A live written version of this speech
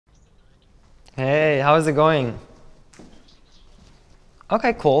Hey, how's it going?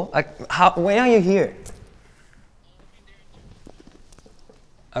 Okay, cool. When are you here?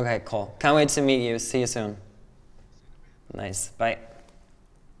 Okay, cool. Can't wait to meet you. See you soon. Nice. Bye.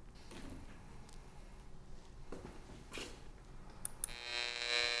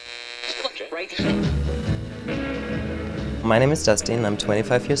 My name is Dustin. I'm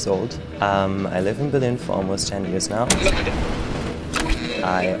 25 years old. I live in Berlin for almost 10 years now.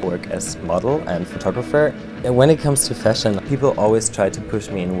 I work as model and photographer. And when it comes to fashion, people always try to push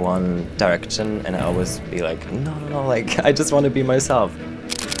me in one direction, and I always be like, no, like, I just want to be myself.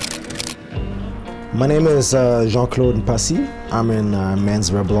 My name is Jean-Claude Mpassy. I'm a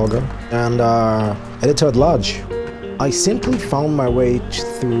menswear blogger and editor-at-large. I simply found my way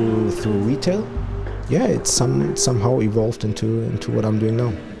through retail. Yeah, it's somehow evolved into what I'm doing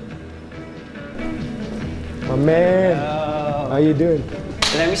now. My man, how you doing?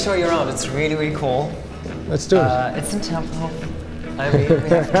 Let me show you around. It's really, really cool. Let's do it. It's in Temple. I mean, we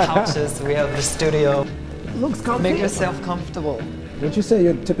have couches, we have the studio. Looks comfy. Make yourself comfortable. Would you say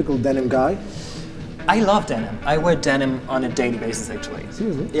you're a typical denim guy? I love denim. I wear denim on a daily basis, actually.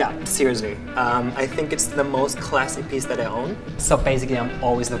 Seriously? Yeah, seriously. I think it's the most classic piece that I own. So basically, I'm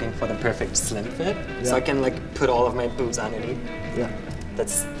always looking for the perfect slim fit, so I can like put all of my boots underneath. Yeah.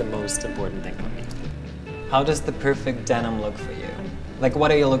 That's the most important thing for me. How does the perfect denim look for you? Like,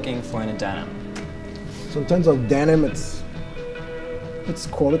 what are you looking for in a denim? So in terms of denim, it's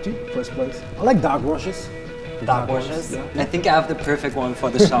quality, first place. I like dark washes. Dark washes? Yeah. I think I have the perfect one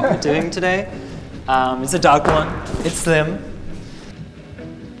for the shop we're doing today. It's a dark one. It's slim.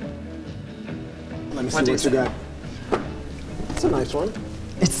 Let me see what you got. It's a nice one.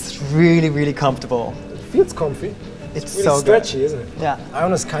 It's really, really comfortable. It feels comfy. It's really so stretchy, good. isn't it? Yeah. I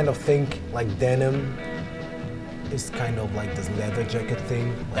almost kind of think like denim is kind of like this leather jacket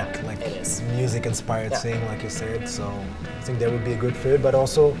thing, like it is. Music-inspired thing, like you said. So I think that would be a good fit. But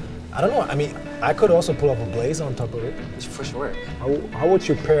also, I don't know. I mean, I could also pull up a blazer on top of it. For sure. How would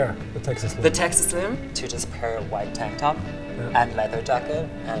you pair the Texas Slim? The Texas Slim to just pair a white tank top and leather jacket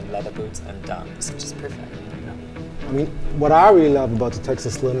and leather boots and down. It's just perfect. Yeah. I mean, what I really love about the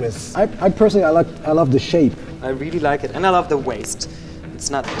Texas Slim is I personally I love the shape. I really like it, and I love the waist. It's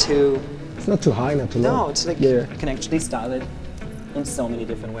not too high, not too low. No, it's like you can actually style it in so many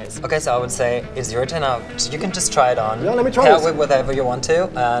different ways. Okay, so I would say it's your turn now. You can just try it on. Yeah, let me try it. Pair with whatever you want to,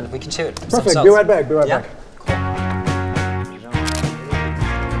 and we can shoot. Perfect. Be right back. Be right back.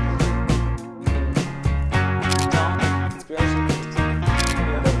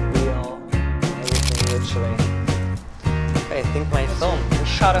 I think my film. We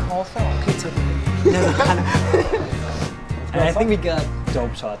shot a whole film. And I think we got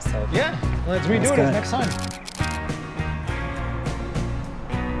dope shots. So yeah, let's redo it next time.